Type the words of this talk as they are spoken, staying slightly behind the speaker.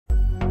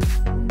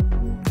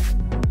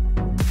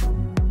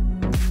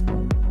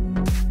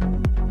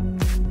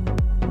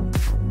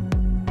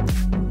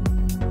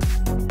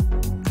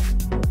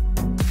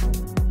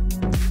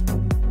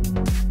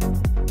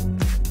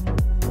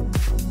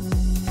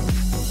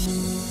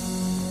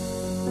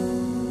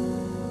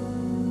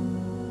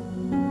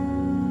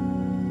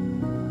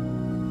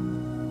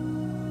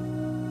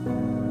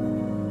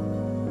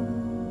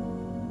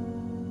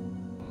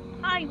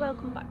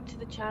welcome back to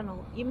the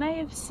channel. You may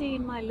have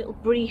seen my little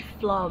brief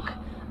vlog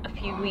a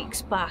few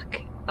weeks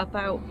back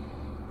about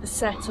the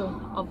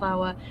setup of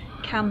our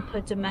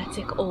Kampa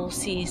Dometic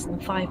All-Season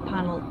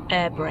 5-panel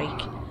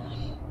Airbreak.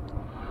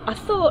 I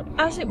thought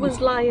as it was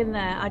lying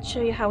there I'd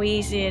show you how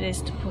easy it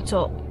is to put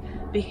up,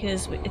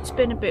 because it's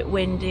been a bit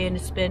windy and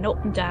it's been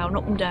up and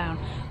down,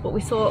 but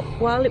we thought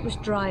while it was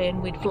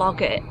drying we'd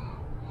vlog it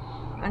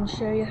and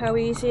show you how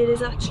easy it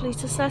is actually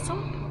to set up.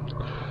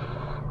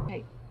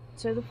 Okay,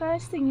 so the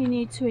first thing you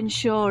need to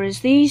ensure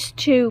is these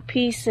two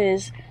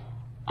pieces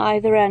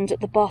either end at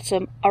the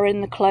bottom are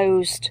in the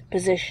closed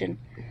position,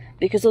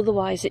 because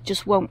otherwise it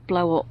just won't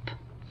blow up.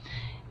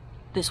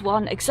 There's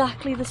one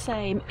exactly the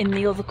same in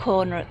the other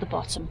corner at the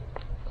bottom.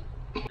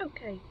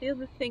 Okay, the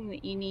other thing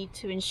that you need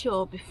to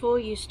ensure before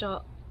you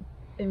start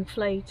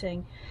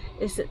inflating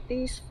is that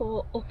these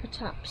four upper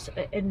taps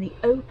are in the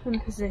open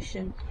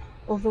position,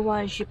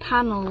 otherwise your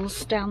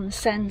panels down the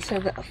centre,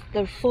 that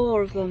there are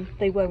four of them,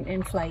 they won't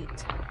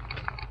inflate.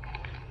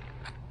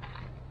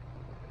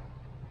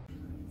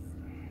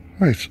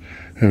 Right,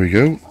 here we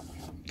go.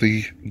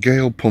 The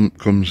Gale pump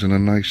comes in a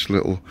nice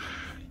little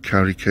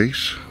carry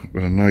case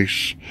with a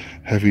nice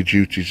heavy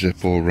duty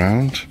zip all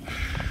round.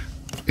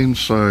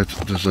 Inside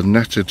there's a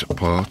netted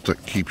part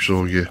that keeps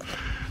all the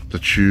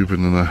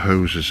tubing and the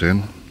hoses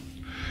in.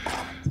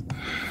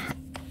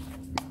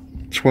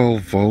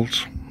 12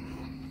 volt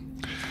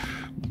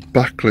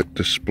backlit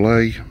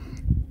display.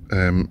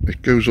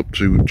 It goes up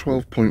to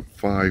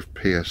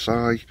 12.5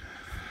 psi.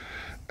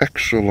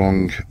 Extra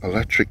long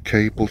electric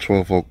cable,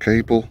 12 volt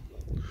cable.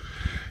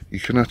 You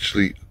can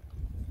actually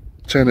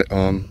turn it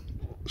on,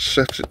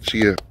 set it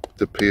to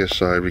the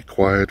psi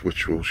required,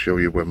 which we'll show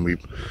you when we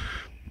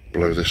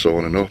blow this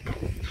on and up,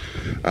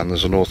 and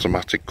there's an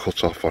automatic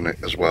cut off on it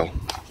as well.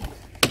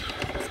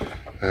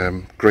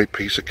 Great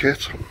piece of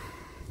kit,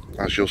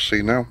 as you'll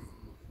see now.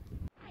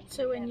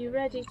 So when you're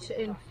ready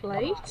to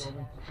inflate,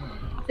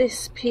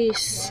 this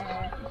piece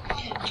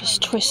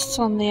just twists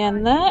on the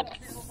end there.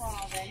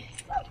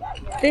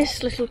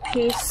 This little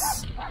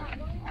piece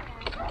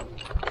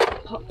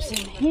pops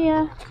in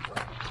here.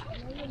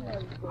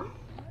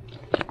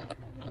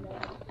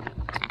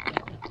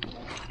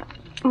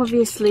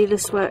 Obviously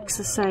this works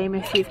the same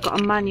if you've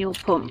got a manual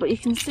pump, but you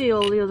can see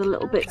all the other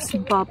little bits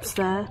and bobs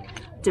there,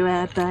 do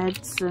air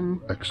beds and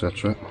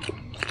etc.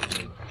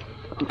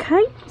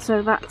 Okay,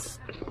 so that's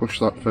push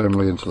that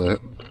firmly into there.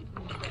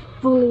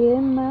 Fully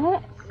in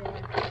there.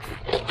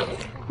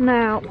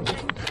 Now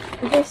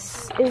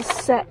this is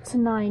set to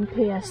 9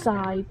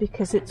 psi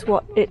because it's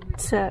what it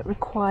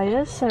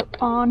requires, so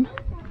on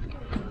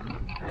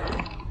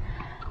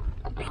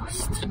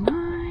plus to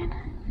 9.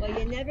 Well,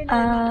 you never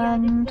know,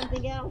 maybe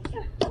something else.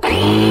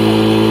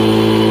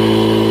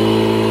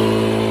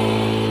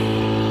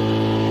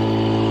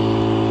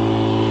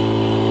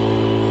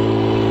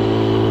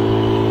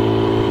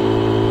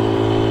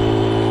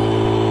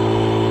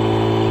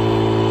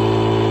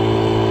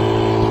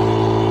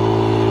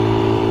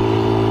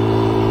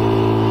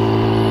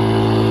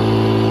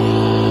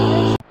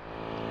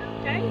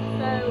 Okay,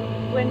 so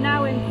we're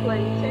now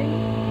inflating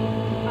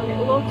and it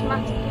will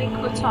automatically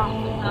cut off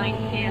at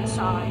 9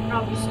 psi. And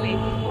obviously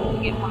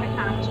give my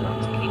hand to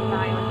keep an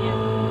eye on your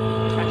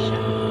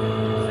pressure.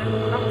 So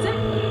that's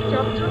it,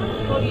 job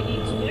done. All you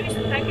need to do is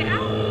take it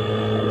out.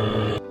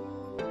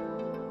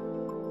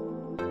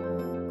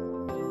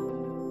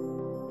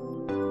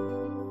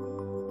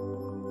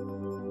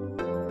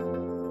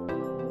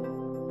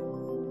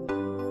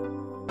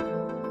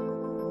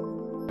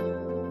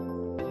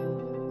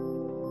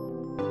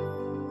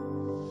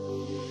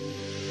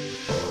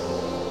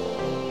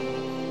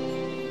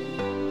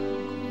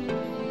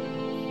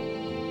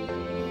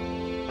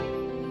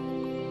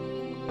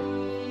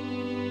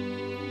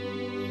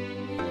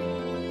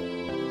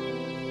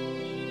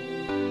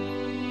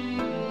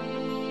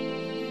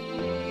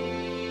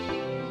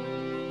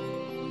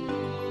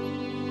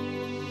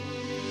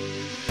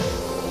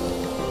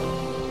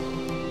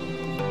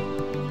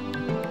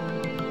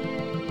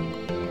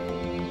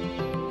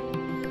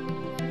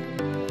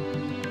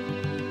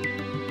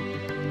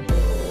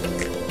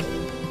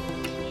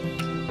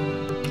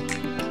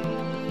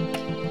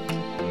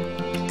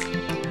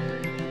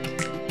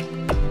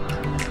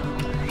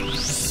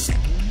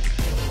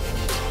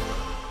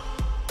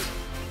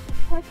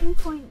 Pegging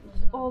points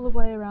all the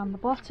way around the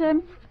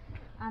bottom,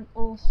 and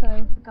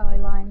also the guy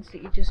lines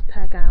that you just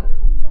peg out,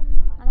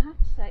 and I have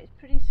to say it's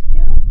pretty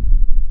secure.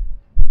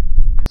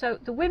 So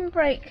the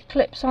windbreak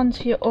clips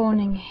onto your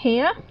awning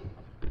here,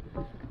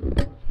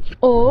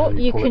 or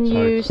you can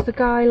use the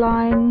guy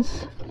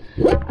lines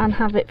and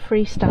have it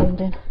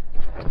freestanding,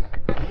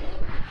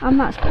 and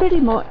that's pretty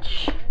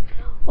much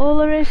all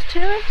there is to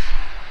it.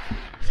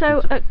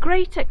 So at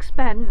great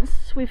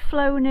expense we've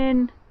flown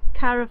in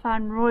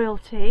Caravan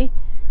royalty,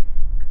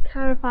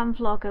 Caravan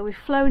vlogger, we've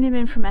flown him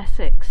in from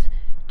Essex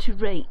to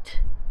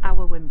rate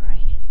our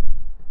windbreak.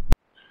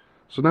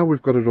 So now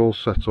we've got it all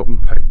set up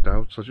and pegged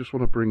out, so I just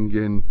want to bring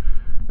in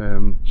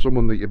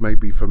someone that you may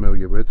be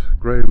familiar with,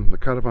 Graham, the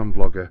Caravan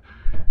vlogger.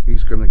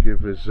 He's going to give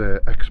his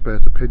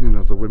expert opinion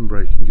of the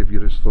windbreak and give you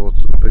his thoughts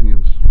and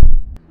opinions.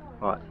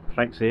 Right,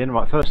 thanks Ian.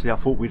 Right, firstly I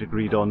thought we'd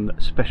agreed on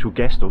special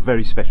guest or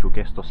very special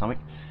guest or something.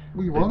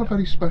 Well, you are a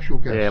very special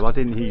guest. Yeah, well, I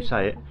didn't hear you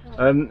say it.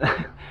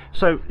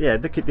 So yeah,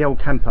 look at the old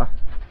camper.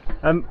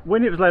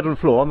 When it was laid on the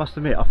floor, I must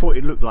admit, I thought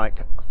it looked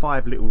like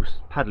 5 little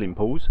paddling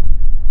pools.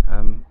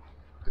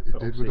 It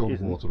did with all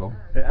the water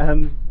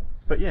on.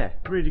 But yeah,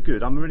 really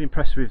good. I'm really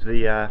impressed with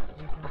the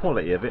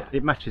quality of it.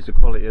 It matches the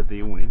quality of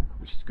the awning,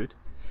 which is good.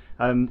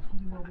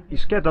 He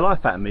scared the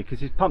life out of me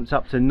because it's pumped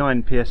up to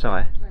 9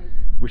 psi,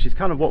 which is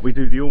kind of what we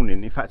do the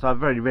awning. In fact, I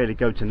very rarely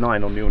go to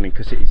 9 on the awning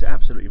because it is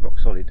absolutely rock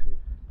solid,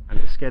 and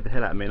it scared the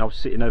hell out of me. And I was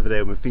sitting over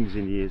there with my fingers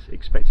in the ears,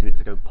 expecting it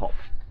to go pop.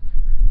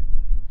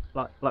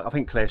 Like I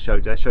think Claire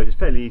showed it's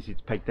fairly easy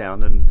to peg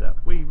down, and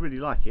we really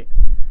like it.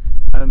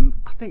 I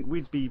think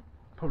we'd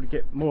probably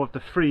get more of the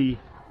free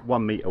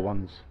 1 metre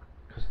ones,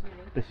 because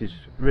this is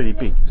really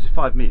big. This is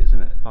 5 metres,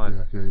 isn't it? 5.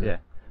 Yeah.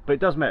 But it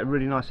does make a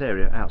really nice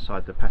area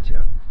outside the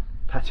patio,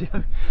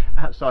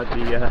 outside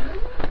the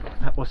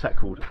what's that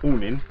called?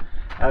 Awning.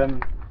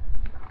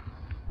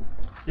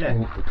 Yeah.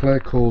 Well,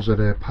 Claire calls it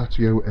a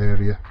patio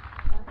area.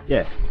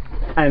 Yeah,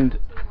 and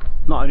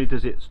not only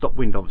does it stop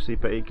wind, obviously,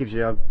 but it gives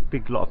you a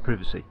big lot of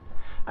privacy.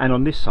 And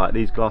on this site,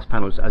 these glass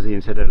panels, as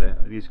Ian said earlier,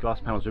 these glass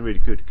panels are really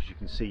good because you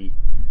can see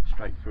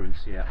straight through and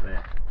see out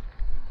there,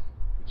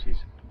 which is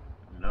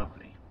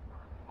lovely.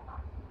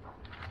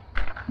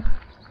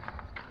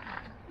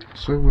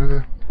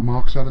 So,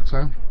 marks out of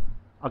 10?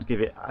 I'd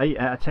give it 8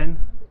 out of 10.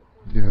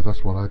 Yeah,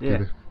 that's what I'd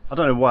give it. I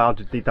don't know why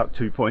I'd deduct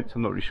 2 points,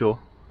 I'm not really sure,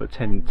 but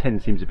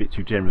 10 seems a bit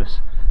too generous.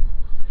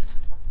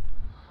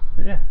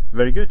 But yeah,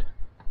 very good.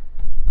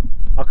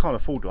 I can't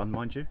afford one,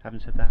 mind you, having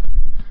said that.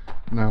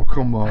 Now,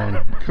 come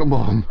on, come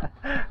on.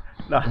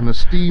 No. An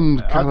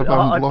esteemed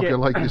Caravan vlogger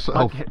like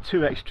yourself. I'd get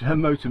 2 extra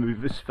motor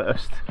movers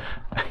first.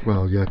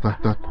 Well, yeah,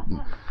 that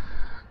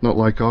not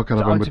like our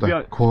Caravan with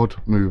the quad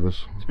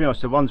movers. To be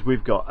honest, the ones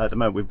we've got at the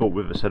moment, we've bought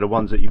with us, are the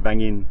ones that you bang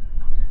in,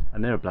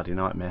 and they're a bloody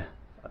nightmare.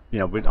 You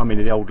know, I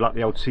mean the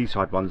old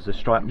seaside ones, the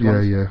striped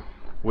ones. Yeah.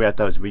 We had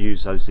those. We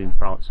used those in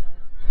France,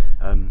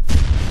 and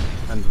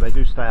they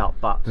do stay up.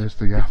 But there's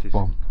the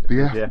F-bomb.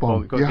 The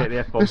F-bomb.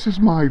 Yeah. This is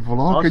my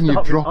vlog, and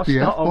you drop the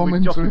F-bomb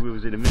into it.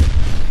 Was in a minute.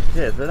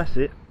 Yeah, so that's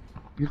it.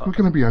 You're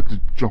going to be able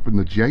to drop in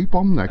the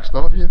J-bomb next,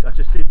 aren't you? I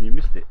just did, and you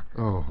missed it.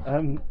 Oh.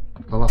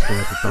 I'll have to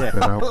edit that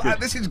bit out. Well,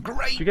 this is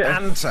great you get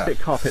banter. A bit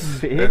of carpet to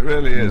fit here. It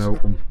really is. No,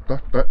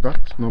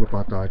 that's not a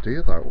bad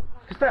idea, though.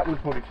 Because that would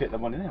probably fit the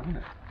one in there, wouldn't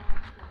it?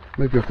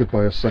 Maybe I could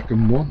buy a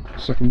second one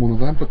of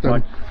them, but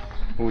then...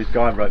 All these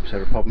guy ropes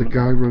are a problem. The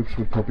guy ropes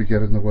would probably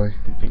get in the way.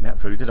 Didn't think that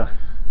through, did I?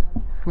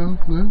 Well,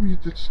 no,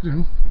 it's, you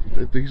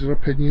know, these are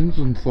opinions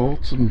and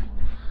thoughts, and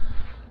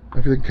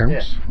everything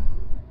counts. Yeah.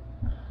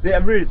 They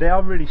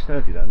are really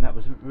sturdy though, and that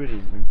was really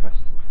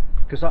impressed.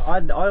 Because I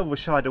always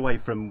shied away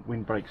from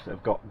windbreaks that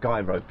have got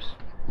guy ropes,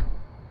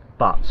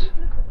 but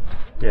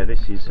yeah,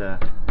 this is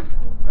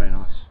very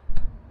nice.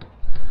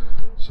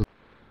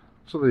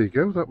 So there you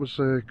go. That was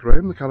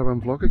Graham, the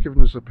Caravan vlogger, giving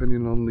his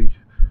opinion on the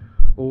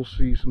all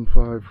season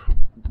 5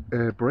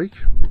 Airbreak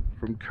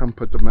from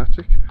Kampa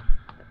Dometic.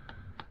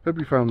 Hope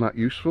you found that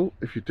useful.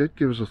 If you did,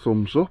 give us a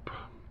thumbs up.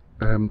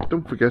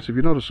 Don't forget, if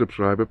you're not a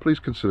subscriber, please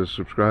consider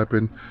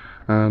subscribing,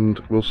 and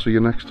we'll see you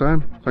next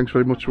time. Thanks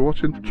very much for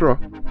watching. Ta-ra.